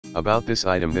About this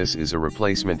item: this is a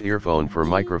replacement earphone for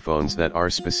microphones that are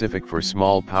specific for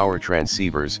small power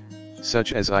transceivers,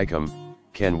 such as ICOM,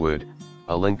 Kenwood,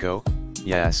 Alinco,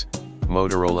 YAS,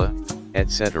 Motorola,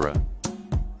 etc.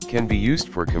 Can be used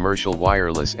for commercial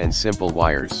wireless and simple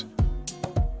wires.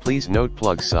 Please note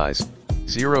plug size,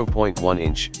 0.1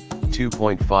 inch,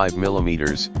 2.5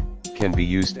 millimeters, can be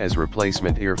used as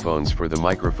replacement earphones for the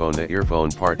microphone. The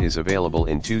earphone part is available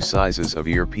in two sizes of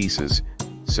earpieces,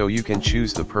 so you can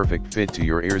choose the perfect fit to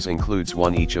your ears. Includes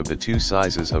one each of the two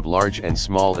sizes of large and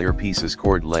small earpieces.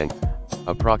 Cord length,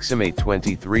 approximate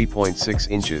 23.6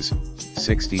 inches,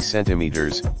 60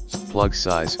 centimeters, plug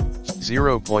size,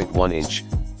 0.1 inch,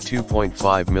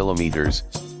 2.5 millimeters,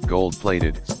 gold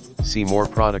plated. See more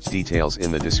product details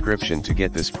in the description to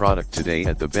get this product today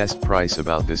at the best price.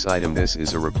 About this item: this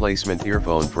is a replacement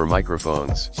earphone for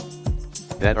microphones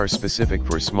that are specific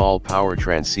for small power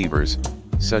transceivers,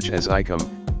 such as ICOM,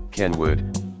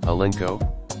 Kenwood, Alinco,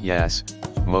 YAS,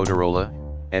 Motorola,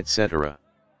 etc.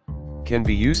 Can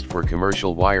be used for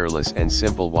commercial wireless and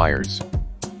simple wires.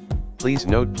 Please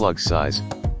note plug size,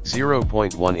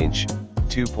 0.1 inch,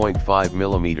 2.5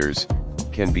 millimeters,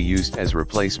 can be used as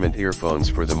replacement earphones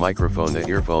for the microphone. The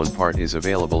earphone part is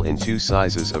available in two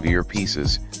sizes of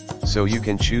earpieces, so you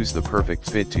can choose the perfect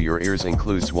fit to your ears.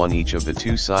 Includes one each of the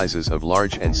two sizes of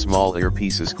large and small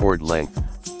earpieces. Cord length,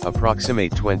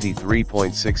 approximate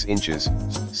 23.6 inches,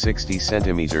 60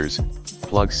 centimeters,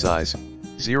 plug size,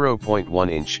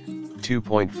 0.1 inch,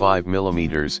 2.5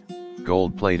 millimeters,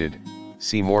 gold plated.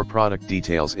 See more product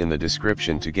details in the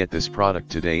description to get this product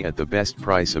today at the best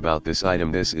price. About this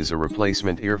item: this is a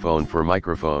replacement earphone for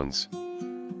microphones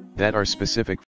that are specific